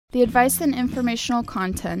The advice and informational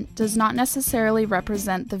content does not necessarily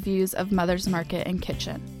represent the views of Mother's Market and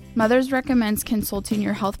Kitchen. Mother's recommends consulting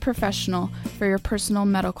your health professional for your personal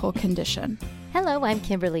medical condition. Hello, I'm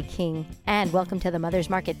Kimberly King, and welcome to the Mother's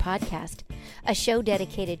Market Podcast, a show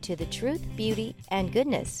dedicated to the truth, beauty, and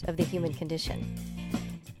goodness of the human condition.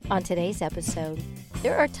 On today's episode,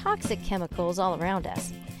 there are toxic chemicals all around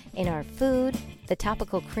us, in our food, the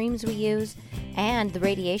topical creams we use, and the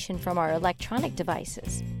radiation from our electronic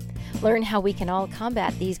devices. Learn how we can all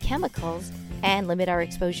combat these chemicals and limit our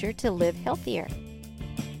exposure to live healthier.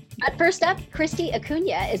 But first up, Christy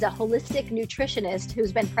Acuna is a holistic nutritionist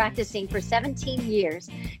who's been practicing for 17 years.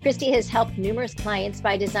 Christy has helped numerous clients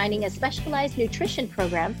by designing a specialized nutrition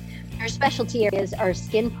program. Her specialty areas are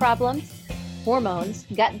skin problems, hormones,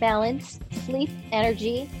 gut balance, sleep,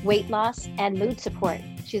 energy, weight loss, and mood support.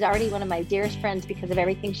 She's already one of my dearest friends because of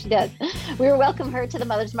everything she does. We will welcome her to the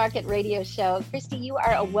Mother's Market radio show. Christy, you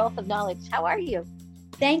are a wealth of knowledge. How are you?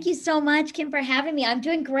 Thank you so much, Kim, for having me. I'm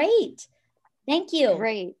doing great. Thank you.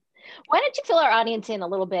 Great. Why don't you fill our audience in a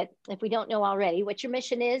little bit, if we don't know already, what your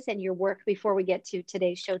mission is and your work before we get to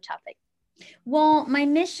today's show topic? Well, my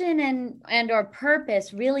mission and our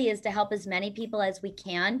purpose really is to help as many people as we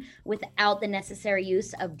can without the necessary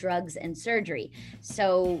use of drugs and surgery.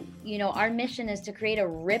 So, our mission is to create a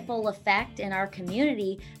ripple effect in our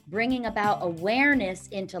community, bringing about awareness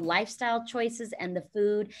into lifestyle choices and the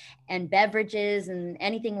food and beverages and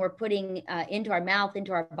anything we're putting into our mouth,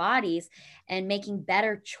 into our bodies, and making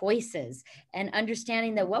better choices and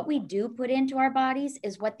understanding that what we do put into our bodies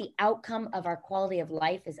is what the outcome of our quality of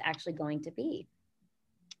life is actually going to be.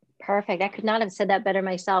 Perfect. I could not have said that better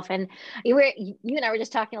myself. And you and I were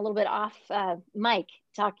just talking a little bit off mic,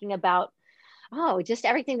 talking about, just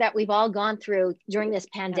everything that we've all gone through during this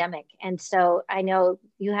pandemic. And so I know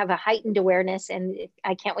you have a heightened awareness, and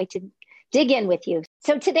I can't wait to dig in with you.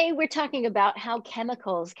 So today we're talking about how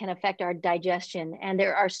chemicals can affect our digestion. And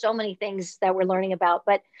there are so many things that we're learning about.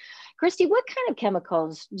 But Christy, what kind of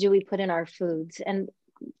chemicals do we put in our foods? And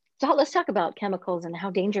so let's talk about chemicals and how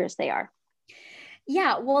dangerous they are.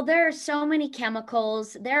 Yeah, well, there are so many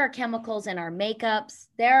chemicals. There are chemicals in our makeups.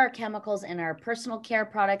 There are chemicals in our personal care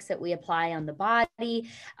products that we apply on the body,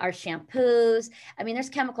 our shampoos. I mean,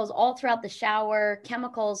 there's chemicals all throughout the shower,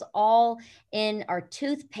 chemicals all in our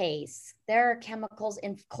toothpaste. There are chemicals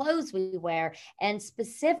in clothes we wear, and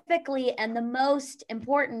specifically, and the most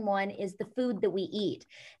important one is the food that we eat.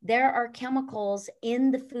 There are chemicals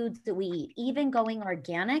in the foods that we eat. Even going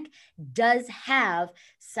organic does have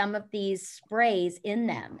some of these sprays in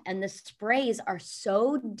them, and the sprays are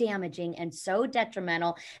so damaging and so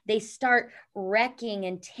detrimental. They start wrecking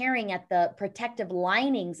and tearing at the protective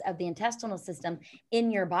linings of the intestinal system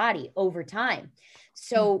in your body over time.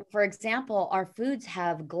 So, for example, our foods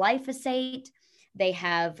have glyphosate, they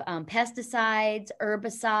have pesticides,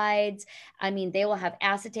 herbicides. I mean, they will have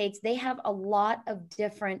acetates. They have a lot of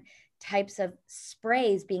different types of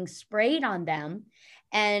sprays being sprayed on them.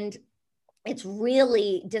 And it's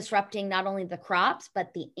really disrupting not only the crops,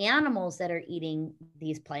 but the animals that are eating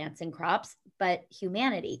these plants and crops, but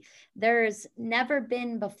humanity. There's never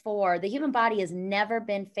been before, the human body has never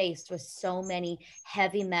been faced with so many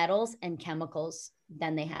heavy metals and chemicals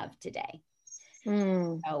than they have today.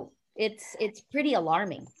 So it's pretty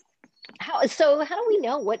alarming. How do we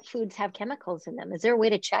know what foods have chemicals in them? Is there a way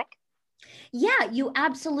to check? Yeah, you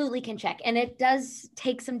absolutely can check. And it does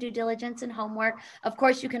take some due diligence and homework. Of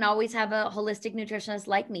course, you can always have a holistic nutritionist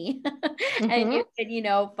like me and you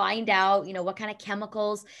can, find out, what kind of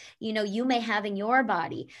chemicals, you may have in your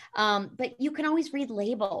body. But you can always read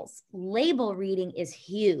labels. Label reading is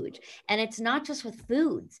huge. And it's not just with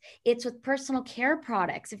foods, it's with personal care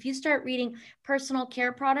products. If you start reading personal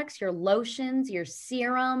care products, your lotions, your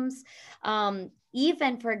serums,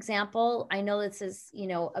 even, for example, I know this is,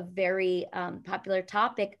 a very popular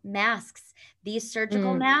topic, masks. These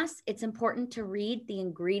surgical masks, it's important to read the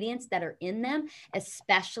ingredients that are in them,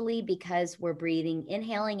 especially because we're breathing,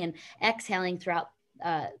 inhaling and exhaling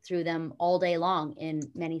through them all day long in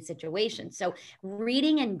many situations. So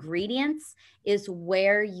reading ingredients is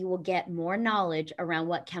where you will get more knowledge around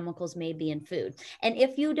what chemicals may be in food. And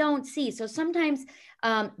if you don't see, so sometimes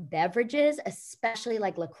beverages, especially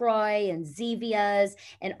like LaCroix and Zevias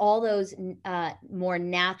and all those more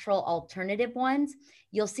natural alternative ones,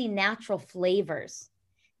 you'll see natural flavors.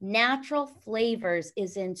 Natural flavors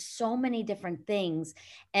is in so many different things.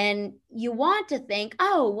 And you want to think,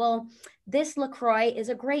 this LaCroix is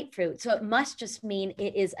a grapefruit. So it must just mean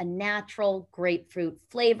it is a natural grapefruit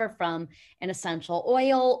flavor from an essential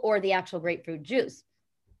oil or the actual grapefruit juice.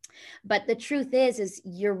 But the truth is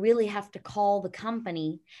you really have to call the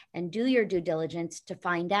company and do your due diligence to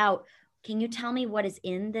find out, can you tell me what is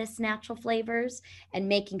in this natural flavors, and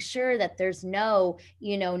making sure that there's no,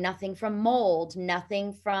 nothing from mold,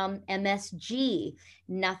 nothing from MSG,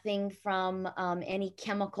 nothing from any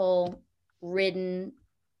chemical ridden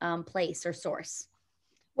place or source.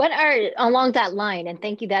 What are, along that line, and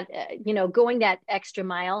thank you that, going that extra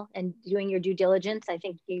mile and doing your due diligence, I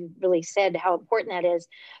think you really said how important that is.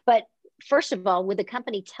 But first of all, would the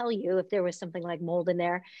company tell you if there was something like mold in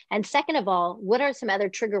there? And second of all, what are some other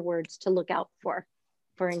trigger words to look out for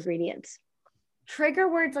ingredients? Trigger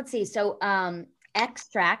words, let's see. So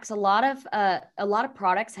extracts, a lot of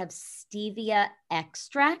products have stevia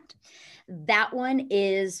extract. That one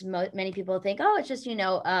is, many people think, oh, it's just,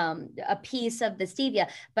 a piece of the stevia,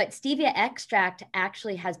 but stevia extract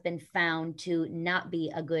actually has been found to not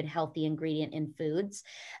be a good, healthy ingredient in foods.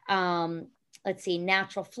 Let's see,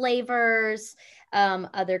 natural flavors,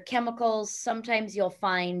 other chemicals. Sometimes you'll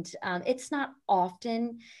find, it's not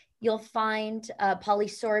often you'll find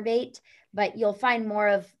polysorbate, but you'll find more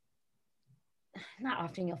of, not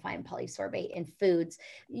often you'll find polysorbate in foods.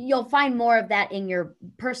 You'll find more of that in your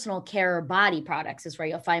personal care or body products is where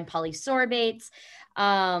you'll find polysorbates.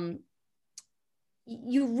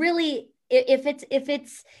 You really,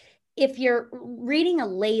 if you're reading a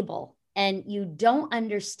label and you don't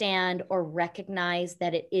understand or recognize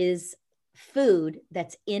that it is food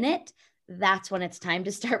that's in it, that's when it's time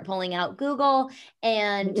to start pulling out Google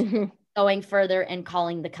and going further and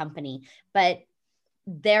calling the company. But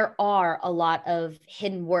there are a lot of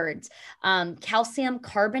hidden words. Calcium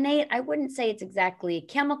carbonate, I wouldn't say it's exactly a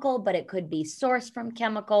chemical, but it could be sourced from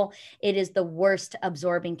chemical. It is the worst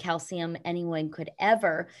absorbing calcium anyone could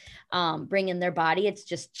ever bring in their body. It's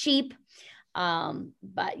just cheap.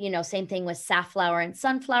 But, same thing with safflower and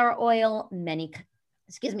sunflower oil. Many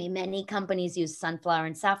companies use sunflower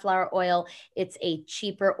and safflower oil. It's a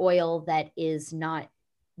cheaper oil that is not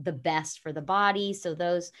the best for the body. So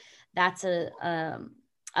that's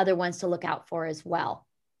other ones to look out for as well.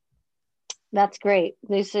 That's great.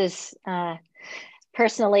 This is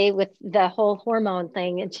personally with the whole hormone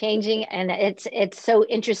thing and changing, and it's so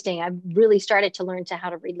interesting. I've really started to learn how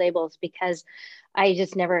to read labels because I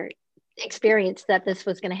just never experienced that this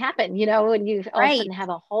was going to happen, when you all of a sudden have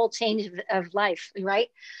a whole change of life, right?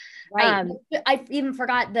 Right. I even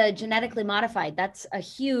forgot the genetically modified. That's a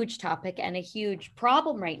huge topic and a huge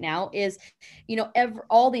problem right now is,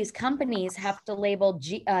 all these companies have to label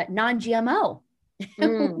non-GMO.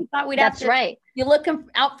 We thought we'd have to, right. You look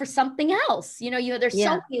out for something else. There's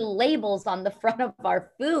so many labels on the front of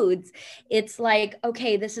our foods. It's like,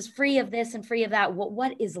 okay, this is free of this and free of that.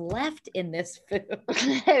 What is left in this food?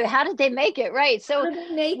 How did they make it? Right. So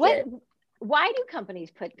why do companies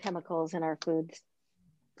put chemicals in our foods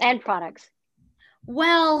and products?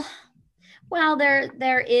 Well,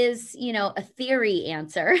 there is, a theory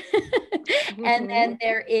answer. And then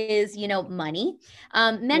there is, money.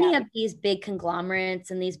 Many of these big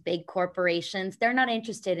conglomerates and these big corporations, they're not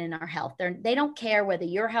interested in our health. They don't care whether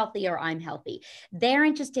you're healthy or I'm healthy. They're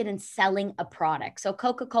interested in selling a product. So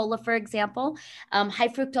Coca-Cola, for example, high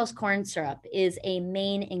fructose corn syrup is a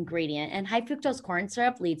main ingredient. And high fructose corn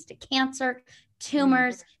syrup leads to cancer,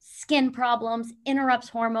 tumors, skin problems, interrupts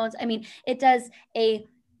hormones. I mean, it does a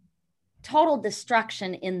total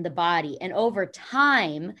destruction in the body. And over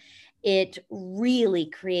time, it really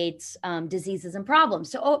creates diseases and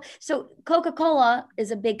problems. So Coca-Cola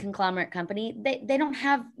is a big conglomerate company. They don't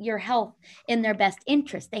have your health in their best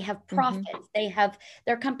interest. They have profits. They have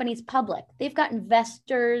their company's public. They've got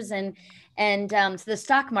investors and so the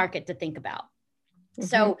stock market to think about.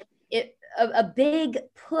 So a big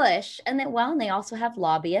push, and they also have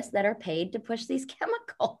lobbyists that are paid to push these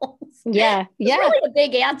chemicals. It's really a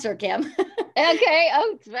big answer, Kim. Okay.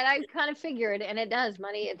 But I kind of figured, and it does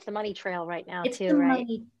money. It's the money trail right now too, right?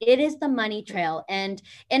 It is the money trail, and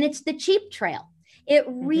it's the cheap trail. It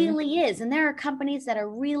really is. And there are companies that are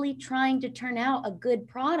really trying to turn out a good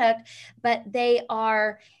product, but they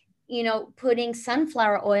are putting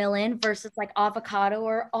sunflower oil in versus like avocado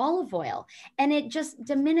or olive oil. And it just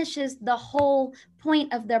diminishes the whole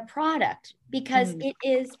point of their product because it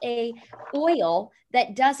is a oil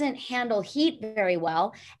that doesn't handle heat very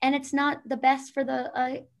well. And it's not the best for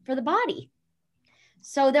the body.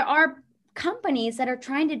 So there are companies that are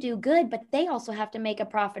trying to do good, but they also have to make a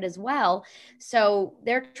profit as well. So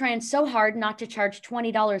they're trying so hard not to charge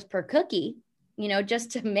 $20 per cookie,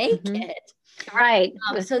 just to make it. Right.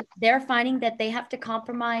 So they're finding that they have to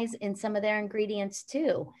compromise in some of their ingredients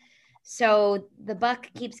too. So the buck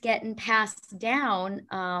keeps getting passed down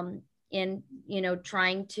in,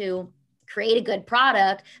 trying to create a good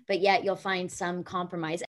product, but yet you'll find some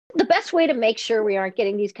compromise. The best way to make sure we aren't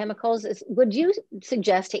getting these chemicals is, would you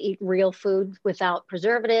suggest to eat real food without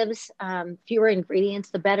preservatives? Fewer ingredients,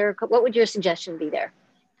 the better. What would your suggestion be there?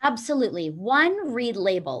 Absolutely. One, read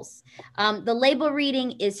labels. The label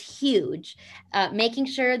reading is huge. Making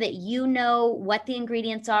sure that you know what the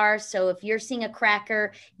ingredients are. So if you're seeing a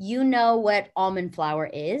cracker, you know what almond flour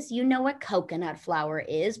is, you know what coconut flour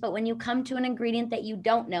is. But when you come to an ingredient that you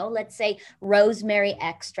don't know, let's say rosemary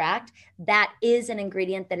extract, that is an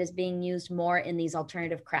ingredient that is being used more in these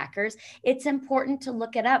alternative crackers. It's important to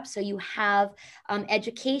look it up so you have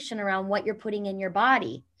education around what you're putting in your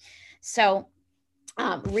body. So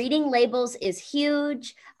reading labels is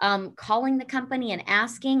huge. Calling the company and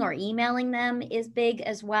asking or emailing them is big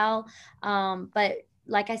as well. But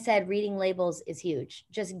like I said, reading labels is huge.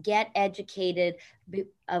 Just get educated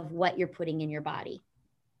of what you're putting in your body.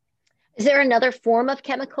 Is there another form of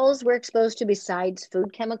chemicals we're exposed to besides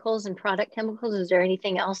food chemicals and product chemicals? Is there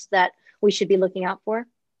anything else that we should be looking out for?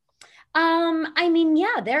 I mean,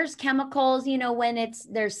 yeah, there's chemicals, when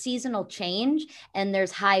there's seasonal change and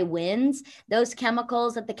there's high winds, those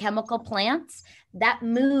chemicals at the chemical plants, that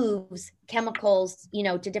moves chemicals,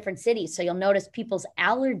 to different cities. So you'll notice people's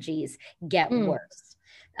allergies get worse.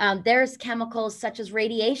 There's chemicals such as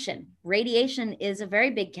radiation. Radiation is a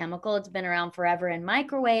very big chemical. It's been around forever in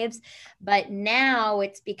microwaves, but now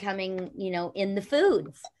it's becoming, in the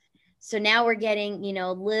foods. So now we're getting,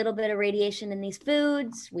 a little bit of radiation in these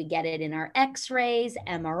foods. We get it in our x-rays,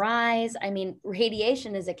 MRIs. I mean,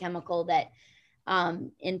 radiation is a chemical that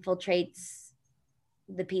infiltrates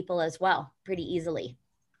the people as well pretty easily.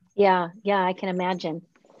 Yeah, I can imagine.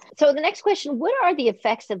 So the next question, what are the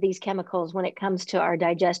effects of these chemicals when it comes to our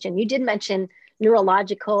digestion? You did mention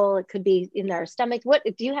neurological, it could be in our stomach.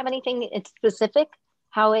 Do you have anything specific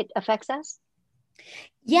how it affects us?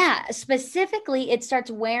 Yeah, specifically, it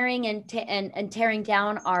starts wearing and tearing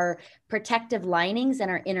down our protective linings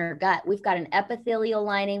and our inner gut. We've got an epithelial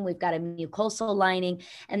lining, we've got a mucosal lining,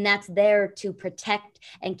 and that's there to protect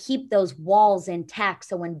and keep those walls intact.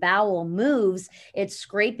 So when bowel moves, it's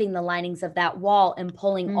scraping the linings of that wall and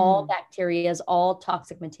pulling all bacteria, all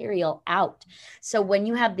toxic material out. So when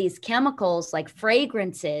you have these chemicals like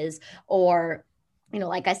fragrances or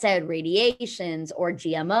like I said, radiations or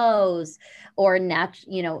GMOs or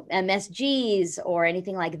MSGs or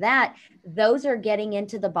anything like that, those are getting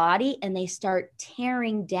into the body and they start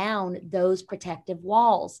tearing down those protective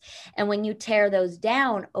walls. And when you tear those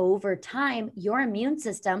down over time, your immune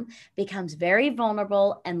system becomes very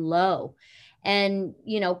vulnerable and low. And,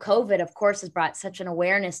 COVID, of course, has brought such an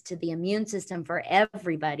awareness to the immune system for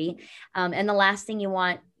everybody. And the last thing you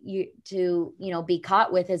want to be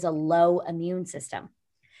caught with is a low immune system.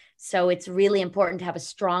 So it's really important to have a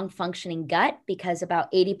strong functioning gut because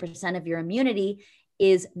about 80% of your immunity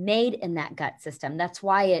is made in that gut system. That's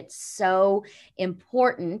why it's so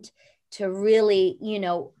important to really,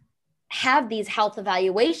 have these health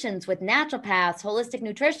evaluations with naturopaths, holistic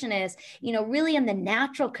nutritionists, really in the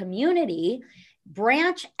natural community.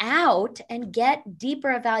 Branch out and get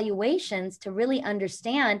deeper evaluations to really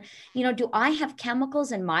understand, do I have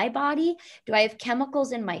chemicals in my body? Do I have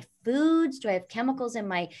chemicals in my foods? Do I have chemicals in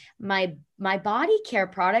my body care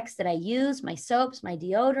products that I use, my soaps, my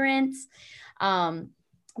deodorants,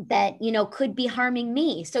 that, could be harming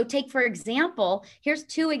me? So take, for example, here's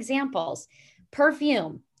 2 examples.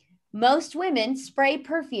 Perfume. Most women spray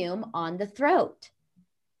perfume on the throat.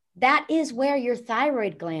 That is where your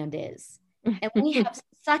thyroid gland is. And we have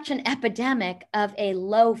such an epidemic of a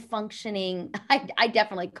low functioning, I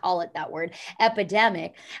definitely call it that word,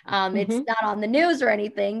 epidemic. It's not on the news or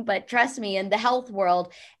anything, but trust me, in the health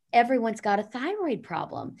world, everyone's got a thyroid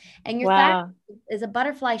problem. And your thyroid is a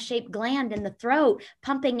butterfly-shaped gland in the throat,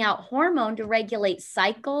 pumping out hormone to regulate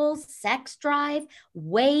cycles, sex drive,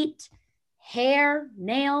 weight, hair,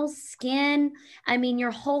 nails, skin. I mean, your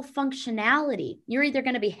whole functionality. You're either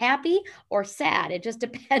going to be happy or sad. It just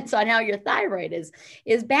depends on how your thyroid is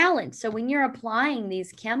balanced. So when you're applying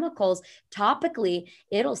these chemicals topically,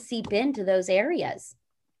 it'll seep into those areas.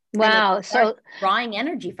 Wow. So drawing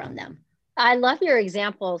energy from them. I love your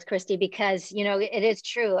examples, Christy, because, it is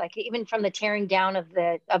true. Like even from the tearing down of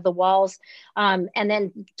the walls, and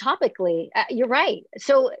then topically, you're right.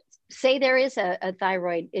 So say there is a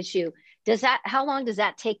thyroid issue. How long does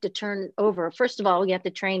that take to turn over? First of all, you have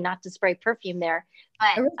to train not to spray perfume there,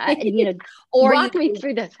 but or walk me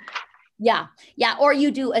through the. Yeah. Or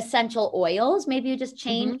you do essential oils. Maybe you just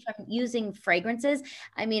change from using fragrances.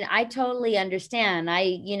 I mean, I totally understand.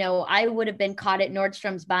 I would have been caught at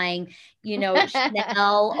Nordstrom's buying,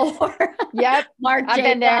 Chanel or Yep. Marc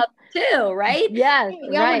Jacobs. too, right? Yes,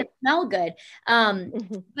 We all want right. to smell good.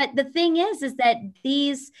 But the thing is that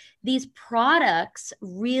these products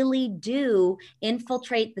really do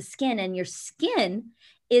infiltrate the skin, and your skin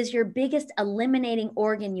is your biggest eliminating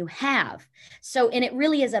organ you have. So, and it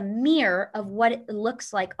really is a mirror of what it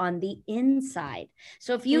looks like on the inside.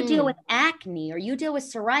 So if you deal with acne or you deal with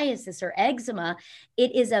psoriasis or eczema,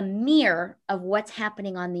 it is a mirror of what's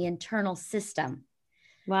happening on the internal system.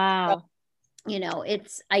 Wow. So,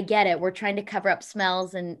 I get it. We're trying to cover up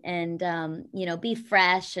smells and be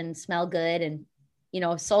fresh and smell good and,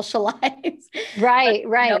 socialize. Right,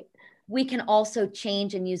 right. We can also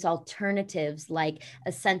change and use alternatives like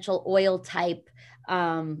essential oil type.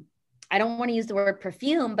 I don't want to use the word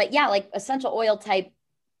perfume, but like essential oil type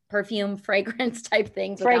perfume, fragrance type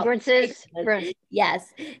things. Fragrances.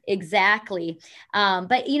 Yes, exactly.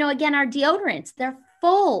 But again, our deodorants, they're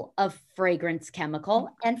full of fragrance chemical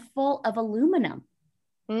and full of aluminum.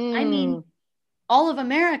 I mean, all of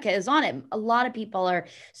America is on it. A lot of people are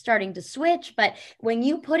starting to switch, but when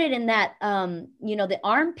you put it in that, the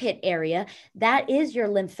armpit area, that is your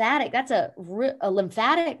lymphatic. That's a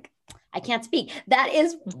lymphatic. I can't speak. That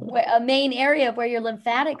is a main area of where your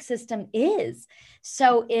lymphatic system is.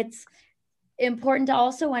 So it's important to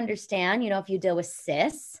also understand, if you deal with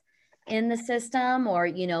cysts in the system or,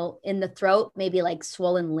 in the throat, maybe like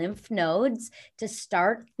swollen lymph nodes, to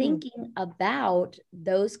start thinking about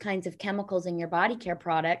those kinds of chemicals in your body care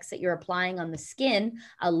products that you're applying on the skin,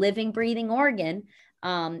 a living, breathing organ,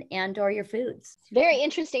 and or your foods. Very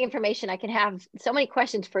interesting information. I can have so many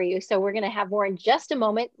questions for you. So we're going to have more in just a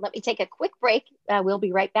moment. Let me take a quick break. We'll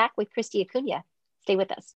be right back with Christy Acuna. Stay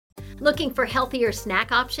with us. Looking for healthier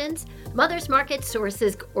snack options? Mother's Market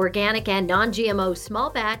sources organic and non-GMO small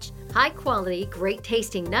batch, high quality, great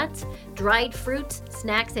tasting nuts, dried fruits,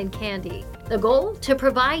 snacks, and candy. The goal? To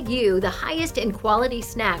provide you the highest in quality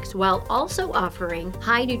snacks while also offering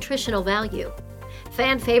high nutritional value.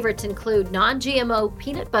 Fan favorites include non-GMO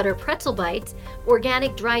peanut butter pretzel bites,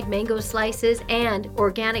 organic dried mango slices, and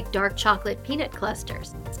organic dark chocolate peanut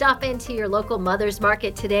clusters. Stop into your local Mother's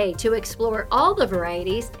Market today to explore all the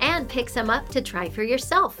varieties and pick some up to try for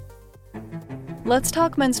yourself. Let's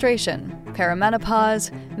talk menstruation,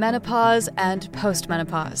 perimenopause, menopause, and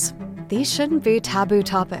postmenopause. These shouldn't be taboo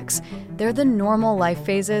topics. They're the normal life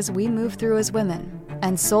phases we move through as women.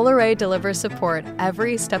 And Solaray delivers support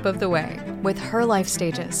every step of the way with her life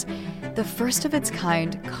stages. The first of its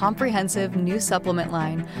kind, comprehensive new supplement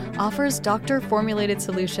line offers doctor-formulated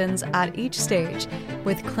solutions at each stage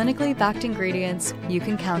with clinically backed ingredients you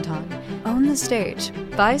can count on. Own the stage.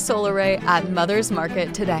 Buy Solaray at Mother's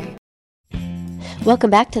Market today.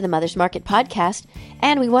 Welcome back to the Mother's Market podcast,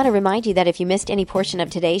 and we want to remind you that if you missed any portion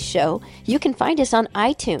of today's show, you can find us on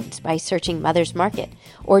iTunes by searching Mother's Market,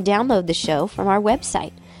 or download the show from our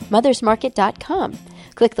website, mothersmarket.com.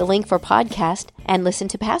 Click the link for podcast and listen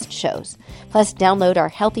to past shows. Plus, download our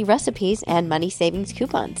healthy recipes and money savings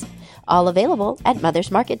coupons. All available at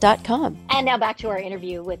mothersmarket.com. And now back to our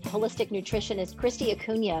interview with holistic nutritionist Christy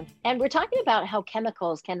Acuna. And we're talking about how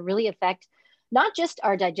chemicals can really affect not just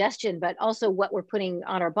our digestion, but also what we're putting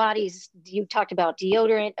on our bodies. You talked about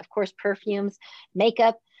deodorant, of course, perfumes,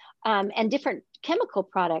 makeup, and different chemical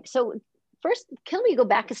products. So first, can we go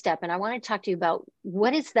back a step? And I want to talk to you about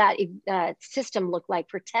what does that system look like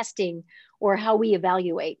for testing, or how we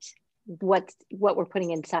evaluate what we're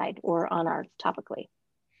putting inside or on our topically?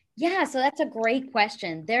 Yeah, so that's a great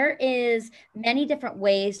question. There is many different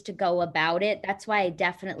ways to go about it. That's why I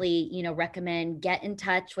definitely, recommend get in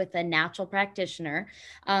touch with a natural practitioner,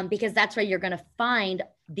 because that's where you're going to find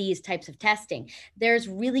these types of testing. There's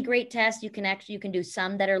really great tests. You can do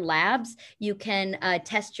some that are labs. You can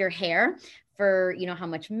test your hair for, how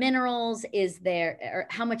much minerals is there, or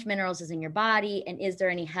how much minerals is in your body, and is there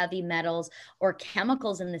any heavy metals or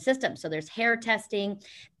chemicals in the system. So there's hair testing.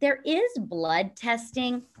 There is blood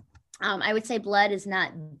testing. I would say blood is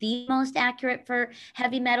not the most accurate for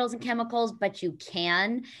heavy metals and chemicals, but you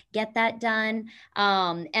can get that done.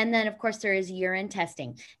 And then, of course, there is urine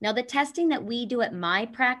testing. Now, the testing that we do at my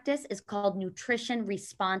practice is called nutrition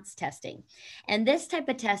response testing. And this type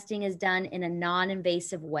of testing is done in a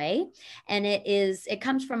non-invasive way. And it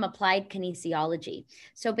comes from applied kinesiology.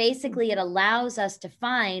 So basically, it allows us to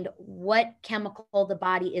find what chemical the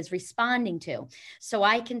body is responding to. So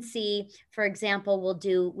I can see, for example,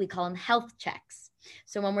 we call them health checks.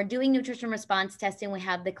 So when we're doing nutrition response testing, we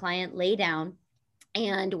have the client lay down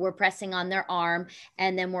and we're pressing on their arm.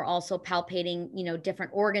 And then we're also palpating,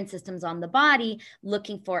 different organ systems on the body,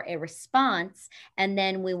 looking for a response. And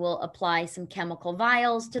then we will apply some chemical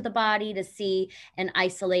vials to the body to see and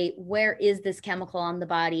isolate where is this chemical on the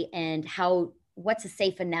body and what's a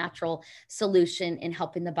safe and natural solution in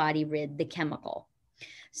helping the body rid the chemical.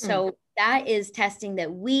 So that is testing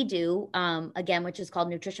that we do, again, which is called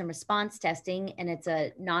nutrition response testing. And it's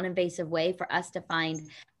a non-invasive way for us to find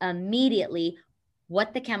immediately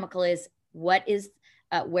what the chemical is, what is,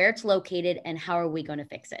 where it's located, and how are we going to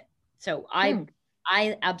fix it. So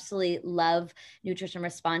I absolutely love nutrition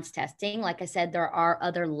response testing. Like I said, there are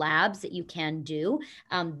other labs that you can do.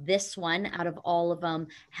 This one out of all of them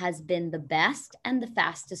has been the best and the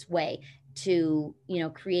fastest way to,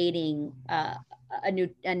 creating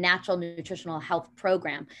a natural nutritional health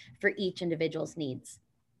program for each individual's needs.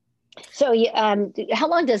 So how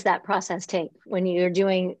long does that process take when you're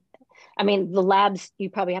doing, the labs, you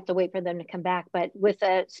probably have to wait for them to come back, but with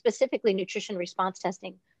specifically nutrition response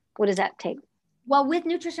testing, what does that take? Well, with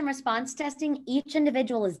nutrition response testing, each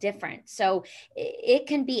individual is different. So it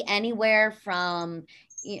can be anywhere from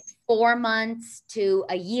 4 months to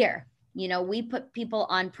a year. We put people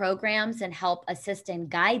on programs and help assist and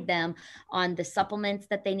guide them on the supplements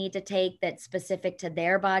that they need to take that's specific to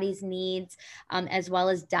their body's needs, as well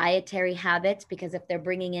as dietary habits, because if they're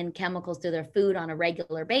bringing in chemicals to their food on a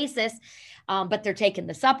regular basis, but they're taking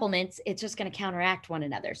the supplements, it's just going to counteract one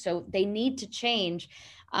another. So they need to change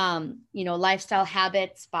lifestyle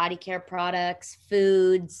habits, body care products,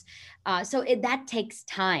 foods. So that takes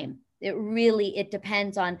time. It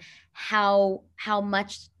depends on how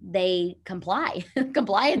much they comply.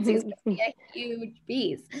 Compliance is going to be a huge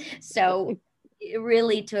piece. So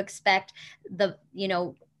really to expect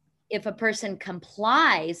if a person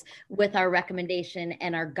complies with our recommendation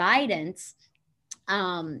and our guidance,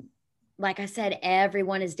 like I said,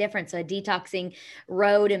 everyone is different. So a detoxing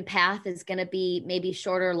road and path is going to be maybe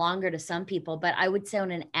shorter or longer to some people, but I would say on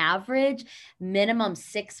an average, minimum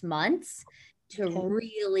 6 months to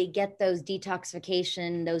really get those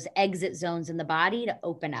detoxification, those exit zones in the body to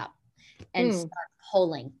open up and start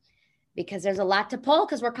pulling, because there's a lot to pull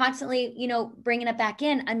because we're constantly, bringing it back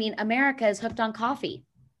in. America is hooked on coffee.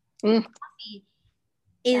 Coffee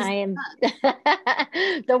is I am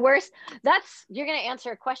the worst. You're going to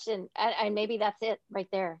answer a question, and maybe that's it right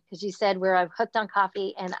there, because you said we're hooked on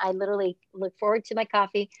coffee, and I literally look forward to my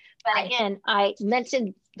coffee. But again, I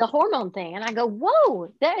mentioned the hormone thing, and I go,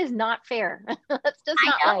 "Whoa, that is not fair." That's just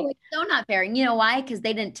not right. It's so not fair. And you know why? Because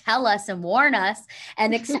they didn't tell us and warn us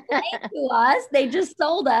and explain to us. They just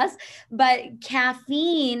sold us. But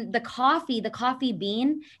caffeine, the coffee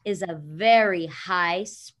bean is a very high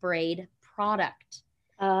sprayed product.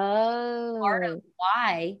 Oh, part of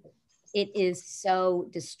why it is so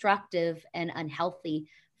destructive and unhealthy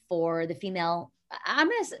for the female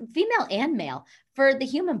and male, for the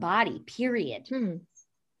human body, period.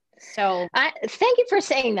 So thank you for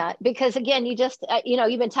saying that, because again, you just,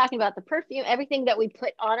 you've been talking about the perfume, everything that we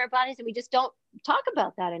put on our bodies, and we just don't talk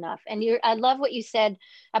about that enough. And I love what you said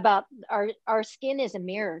about our skin is a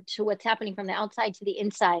mirror to what's happening from the outside to the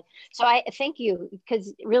inside. So I thank you,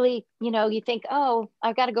 because really, you think, oh,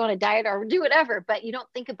 I've got to go on a diet or do whatever, but you don't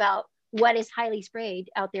think about what is highly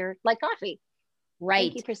sprayed out there, like coffee.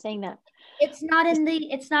 Right. Thank you for saying that. It's not in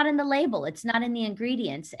the label. It's not in the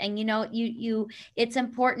ingredients. And, it's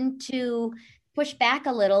important to push back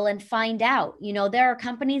a little and find out. There are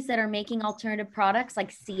companies that are making alternative products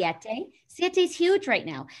like Siete. Siete's huge right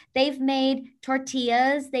now. They've made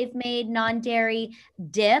tortillas, they've made non-dairy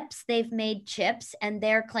dips, they've made chips, and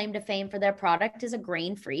their claim to fame for their product is a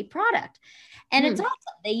grain-free product. And it's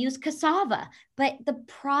awesome. They use cassava. But the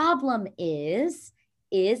problem is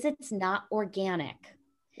it's not organic.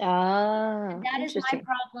 That is my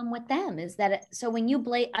problem with them, is that so when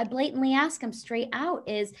I blatantly ask them straight out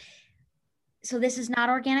so this is not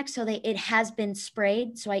organic. So it has been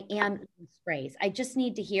sprayed. So I am using sprays. I just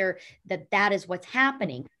need to hear that is what's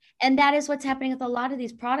happening. And that is what's happening with a lot of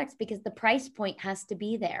these products, because the price point has to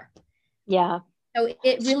be there. Yeah. So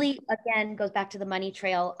it really, again, goes back to the money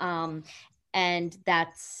trail. And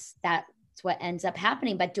that's what ends up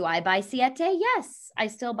happening. But do I buy Siete? Yes, I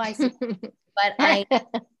still buy Siete. But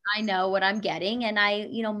I know what I'm getting, and I,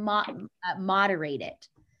 moderate it.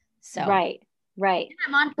 So right.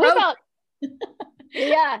 I'm on what about?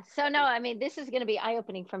 Yeah. So no, this is going to be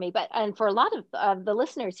eye-opening for me, and for a lot of the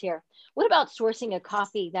listeners here. What about sourcing a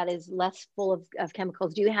coffee that is less full of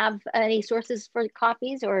chemicals? Do you have any sources for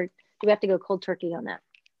coffees, or do we have to go cold turkey on that?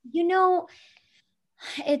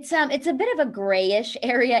 It's a bit of a grayish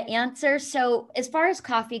area answer. So as far as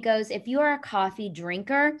coffee goes, if you are a coffee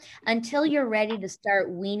drinker, until you're ready to start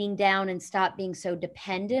weaning down and stop being so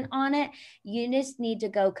dependent on it, you just need to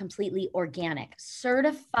go completely organic,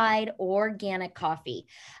 certified organic coffee.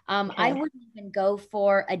 I wouldn't even go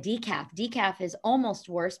for a decaf. Decaf is almost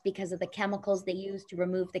worse because of the chemicals they use to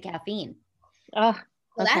remove the caffeine. Oh,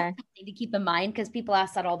 So okay. that's something to keep in mind, because people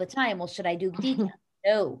ask that all the time. Well, should I do decaf?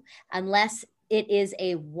 No, unless it is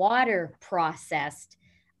a water processed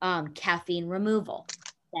caffeine removal.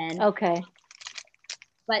 Then, Okay.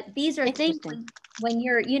 but these are things Interesting. when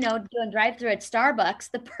you're, doing drive through at Starbucks,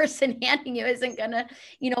 the person handing you isn't gonna,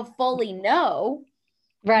 fully know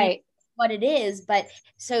Right. what it is. But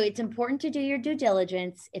so it's important to do your due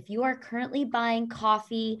diligence. If you are currently buying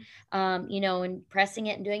coffee, and pressing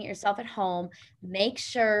it and doing it yourself at home, make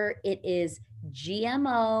sure it is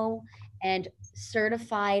GMO and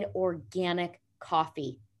certified organic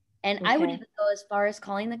coffee. And I would Okay. even go as far as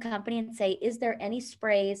calling the company and say, is there any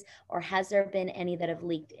sprays or has there been any that have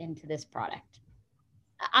leaked into this product?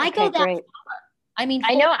 I go Okay, that great. far. I mean,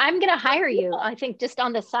 I know I'm going to hire you. I think just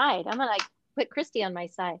on the side, I'm going to put Christy on my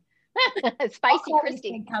side. Spicy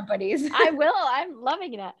Christy. companies. I will. I'm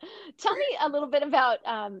loving that. Tell me a little bit about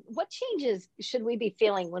what changes should we be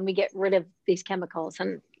feeling when we get rid of these chemicals,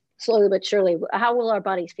 and slowly but surely, how will our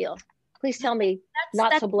bodies feel? Please tell me,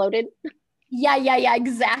 not so bloated. Yeah,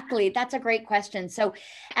 exactly. That's a great question. So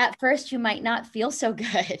at first you might not feel so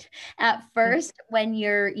good. At first, when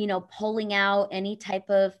you're, pulling out any type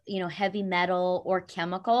of, heavy metal or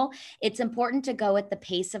chemical, it's important to go at the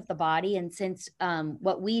pace of the body. And since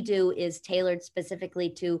what we do is tailored specifically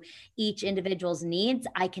to each individual's needs,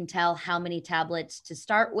 I can tell how many tablets to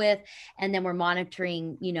start with. And then we're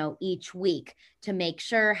monitoring, each week to make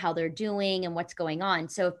sure how they're doing and what's going on.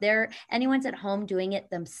 So if anyone's at home doing it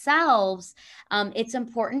themselves, it's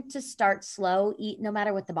important to start slow, no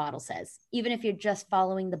matter what the bottle says. Even if you're just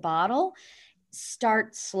following the bottle,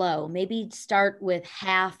 start slow. Maybe start with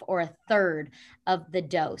half or a third of the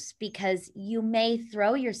dose, because you may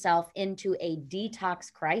throw yourself into a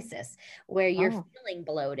detox crisis where you're feeling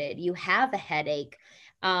bloated, you have a headache,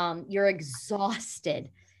 you're exhausted.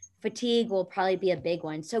 Fatigue will probably be a big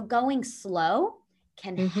one. So going slow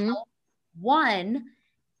can help, one,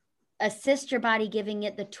 assist your body, giving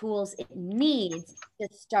it the tools it needs to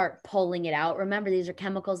start pulling it out. Remember, these are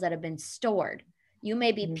chemicals that have been stored. You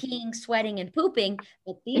may be peeing, sweating, and pooping,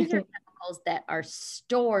 but these are chemicals that are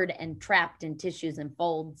stored and trapped in tissues and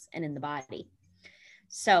folds and in the body.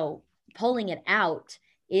 So pulling it out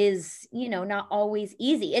is, not always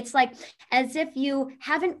easy. It's like as if you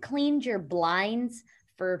haven't cleaned your blinds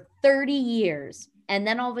for 30 years. And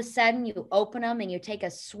then all of a sudden you open them and you take a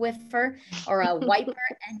Swiffer or a wiper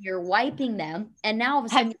and you're wiping them. And now all of a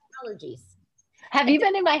sudden you have allergies. Have you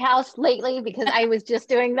been in my house lately? Because I was just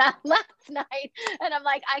doing that last night, and I'm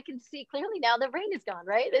like, I can see clearly now the rain is gone,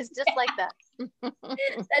 right? It's just like that.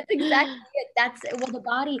 That's exactly it. The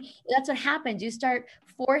body, that's what happens. You start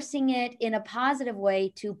forcing it in a positive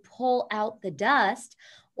way to pull out the dust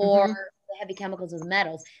or the heavy chemicals of the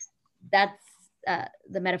metals. That's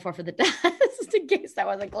the metaphor for the dust, in case that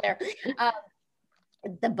wasn't clear.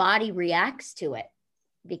 The body reacts to it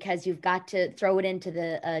because you've got to throw it into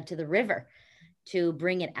the river to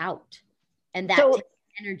bring it out, and that takes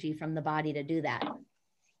energy from the body to do that.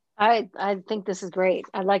 I think this is great.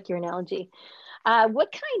 I like your analogy. Talk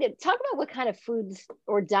about what kind of foods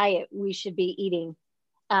or diet we should be eating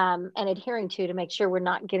and adhering to make sure we're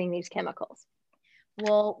not getting these chemicals.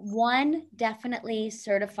 Well, one, definitely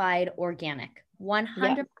certified organic,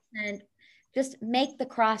 100%. Just make the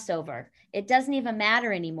crossover. It doesn't even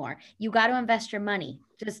matter anymore. You got to invest your money.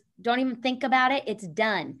 Just don't even think about it. It's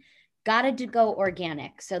done. Got to go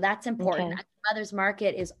organic. So that's important. Okay. Mother's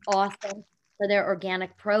Market is awesome for their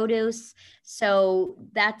organic produce. So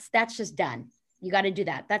that's just done. You got to do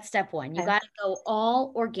that. That's step one. You got to go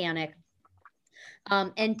all organic.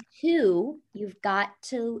 And two, you got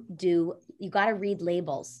to read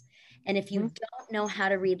labels. And if you don't know how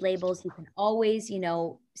to read labels, you can always,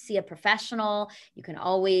 see a professional. You can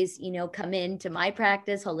always, come into my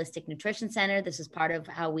practice, Holistic Nutrition Center. This is part of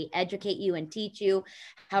how we educate you and teach you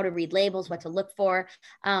how to read labels, what to look for.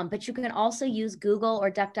 But you can also use Google or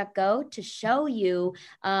DuckDuckGo to show you,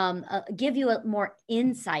 give you a more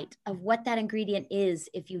insight of what that ingredient is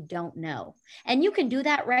if you don't know. And you can do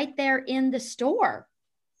that right there in the store.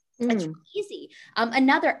 It's easy.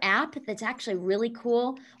 Another app that's actually really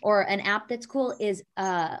cool, or an app that's cool, is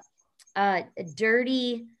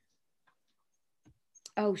Dirty.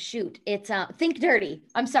 Oh shoot! It's Think Dirty.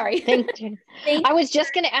 I'm sorry. I was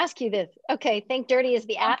just going to ask you this. Okay, Think Dirty is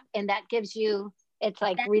the app, and that gives you. It's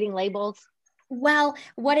like reading labels. Well,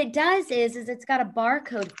 what it does is it's got a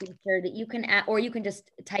barcode feature that you can add, or you can just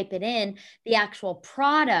type it in, the actual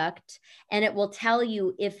product, and it will tell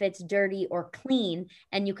you if it's dirty or clean.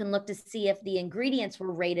 And you can look to see if the ingredients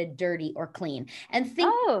were rated dirty or clean. And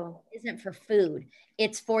Think isn't for food.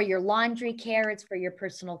 It's for your laundry care. It's for your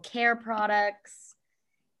personal care products.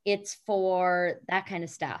 It's for that kind of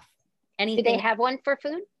stuff. Do Anything. they have one for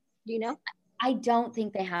food? Do you know? I don't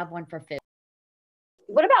think they have one for food.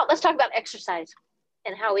 What about, let's talk about exercise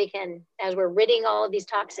and how we can, as we're ridding all of these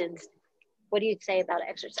toxins, what do you say about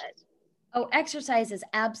exercise? Oh, exercise is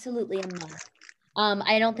absolutely a must.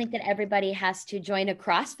 I don't think that everybody has to join a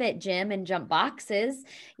CrossFit gym and jump boxes,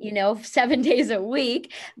 7 days a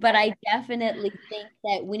week, but I definitely think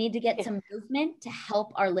that we need to get some movement to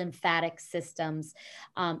help our lymphatic systems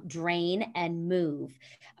drain and move.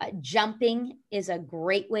 Jumping is a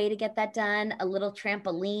great way to get that done. A little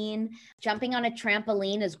trampoline. Jumping on a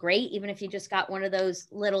trampoline is great, even if you just got one of those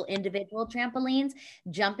little individual trampolines.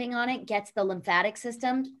 Jumping on it gets the lymphatic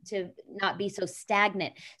system to not be so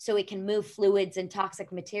stagnant, so it can move fluids and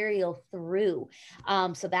toxic material through.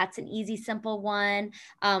 So that's an easy, simple one.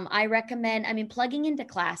 I recommend, plugging into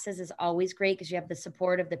classes is always great because you have the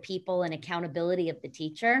support of the people and accountability of the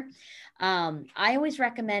teacher. I always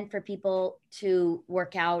recommend for people to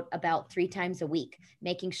work out about 3 times a week,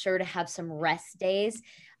 making sure to have some rest days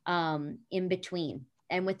in between.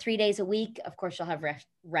 And with 3 days a week, of course, you'll have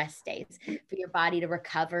rest days for your body to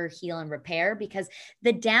recover, heal, and repair, because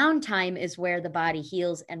the downtime is where the body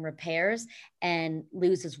heals and repairs and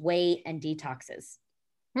loses weight and detoxes.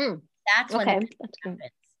 That's when it happens.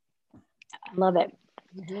 I love it.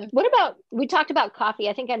 Mm-hmm. What about, we talked about coffee.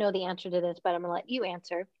 I think I know the answer to this, but I'm gonna let you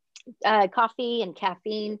answer. Coffee and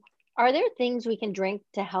caffeine. Are there things we can drink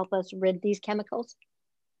to help us rid these chemicals?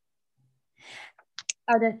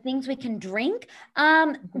 Are there things we can drink?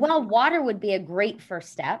 Well, water would be a great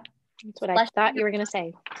first step. That's what I thought you were going to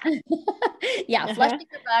say. Yeah, flushing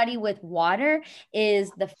your body with water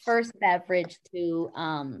is the first beverage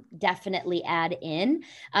to definitely add in.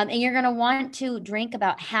 And you're going to want to drink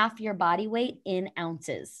about half your body weight in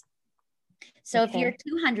ounces. So if you're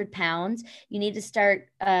 200 pounds, you need to start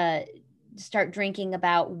drinking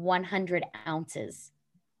about 100 ounces.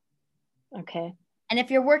 Okay. And if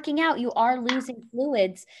you're working out, you are losing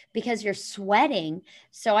fluids because you're sweating.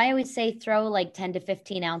 So I always say throw like 10 to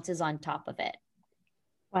 15 ounces on top of it.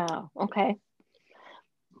 Wow. Okay.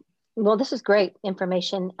 Well, this is great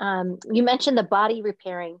information. You mentioned the body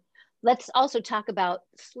repairing. Let's also talk about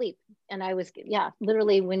sleep. And I was,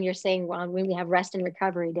 literally when you're saying, when we have rest and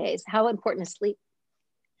recovery days, how important is sleep?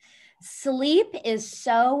 Sleep is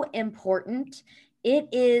so important. It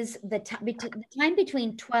is the time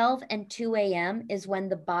between 12 and 2 a.m. is when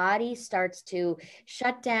the body starts to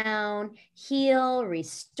shut down, heal,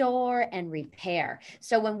 restore, and repair.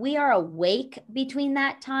 So when we are awake between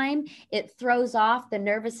that time, it throws off the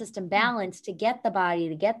nervous system balance to get the body,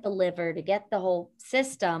 to get the liver, to get the whole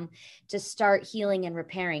system to start healing and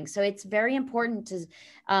repairing. So it's very important to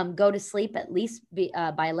go to sleep at least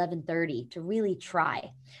by 11:30 to really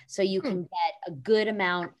try. So you can get a good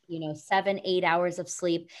amount, 7-8 hours of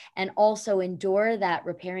sleep, and also endure that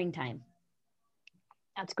repairing time.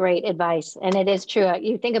 That's great advice. And it is true.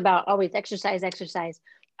 You think about always exercise,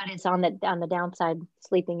 but it's on the downside,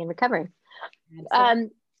 sleeping and recovering.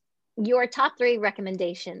 Your top 3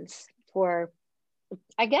 recommendations for,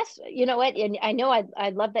 I guess, you know what? And I know I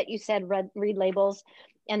love that you said read labels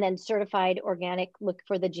and then certified organic, look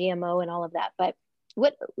for the GMO and all of that. But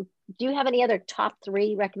what do you have any other top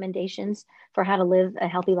 3 recommendations for how to live a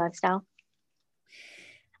healthy lifestyle?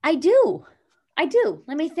 I do.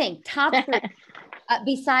 Let me think. Top 3.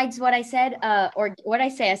 Besides what I said, or what I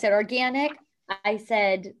said organic. I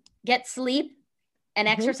said get sleep and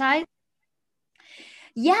exercise.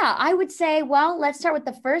 Yeah, I would say, well, let's start with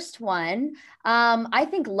the first one. I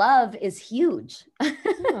think love is huge.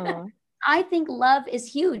 I think love is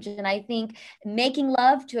huge. And I think making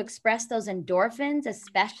love to express those endorphins,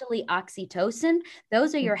 especially oxytocin,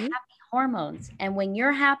 those are your happy hormones. And when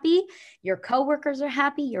you're happy, your coworkers are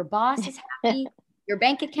happy, your boss is happy, your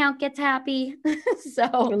bank account gets happy. So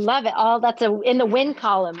I love it. All that's in the win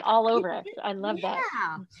column all over it. I love that.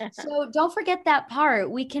 So don't forget that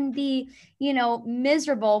part. We can be,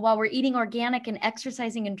 miserable while we're eating organic and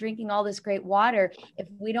exercising and drinking all this great water. If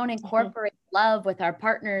we don't incorporate love with our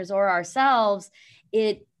partners or ourselves,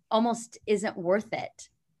 it almost isn't worth it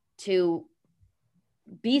to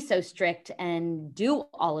be so strict and do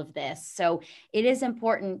all of this. So it is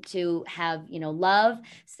important to have, love.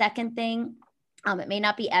 Second thing, it may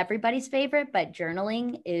not be everybody's favorite, but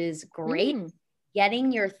journaling is great.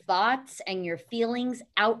 Getting your thoughts and your feelings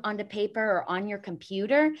out onto paper or on your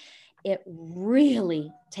computer, it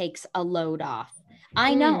really takes a load off.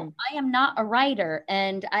 I know I am not a writer,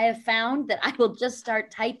 and I have found that I will just start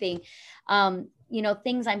typing,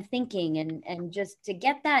 things I'm thinking and just to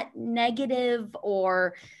get that negative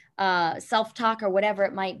or self-talk or whatever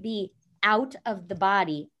it might be out of the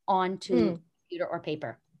body onto computer or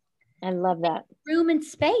paper. I love that. Room and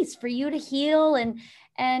space for you to heal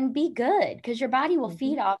and be good, because your body will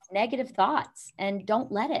feed off negative thoughts, and don't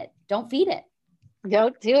feed it.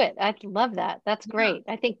 Don't do it. I love that. That's great.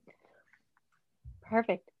 I think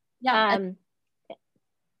perfect. Yeah. Do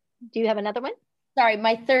you have another one? Sorry,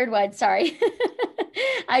 my third one. Sorry.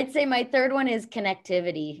 I'd say my third one is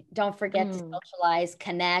connectivity. Don't forget to socialize,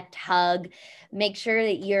 connect, hug. Make sure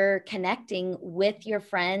that you're connecting with your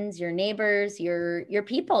friends, your neighbors, your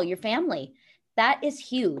people, your family. That is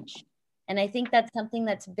huge. And I think that's something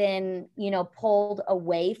that's been, pulled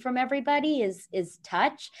away from everybody is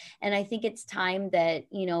touch. And I think it's time that,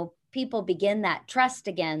 people begin that trust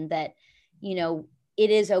again, that, it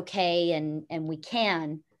is okay and we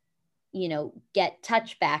can, get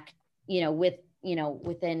touch back,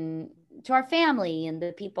 within to our family and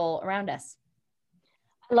the people around us.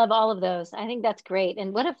 I love all of those. I think that's great.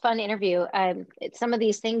 And what a fun interview. Some of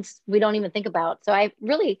these things we don't even think about. So I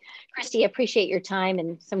really, Christy, appreciate your time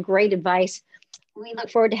and some great advice. We look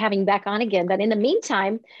forward to having you back on again. But in the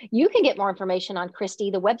meantime, you can get more information on Christy.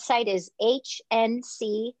 The website is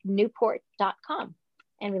hncnewport.com.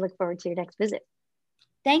 And we look forward to your next visit.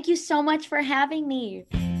 Thank you so much for having me.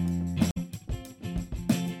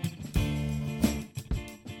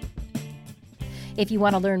 If you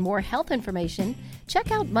want to learn more health information,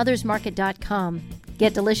 check out mothersmarket.com.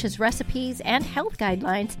 Get delicious recipes and health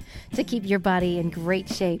guidelines to keep your body in great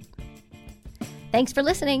shape. Thanks for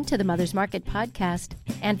listening to the Mother's Market podcast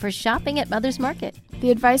and for shopping at Mother's Market.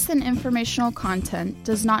 The advice and informational content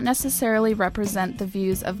does not necessarily represent the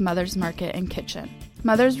views of Mother's Market and Kitchen.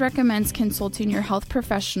 Mothers recommends consulting your health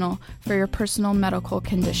professional for your personal medical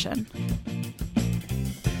condition.